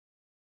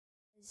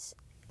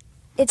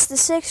It's the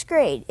sixth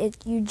grade.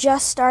 You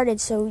just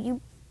started,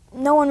 so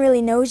no one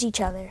really knows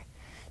each other.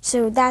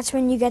 So that's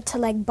when you get to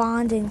like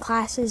bond in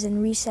classes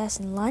and recess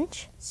and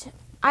lunch. So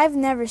I've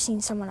never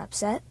seen someone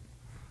upset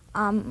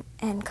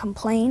and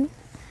complain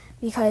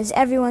because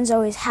everyone's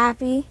always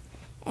happy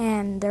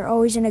and they're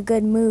always in a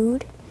good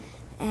mood.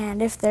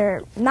 And if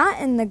they're not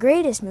in the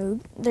greatest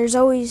mood, there's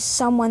always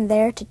someone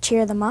there to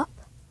cheer them up.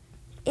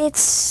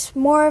 It's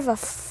more of a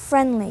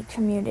friendly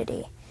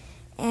community,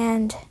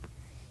 and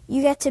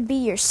you get to be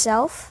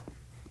yourself,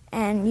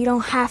 and you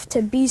don't have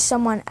to be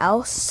someone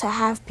else to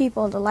have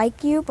people to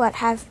like you, but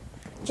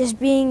just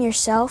being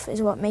yourself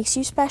is what makes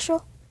you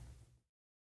special.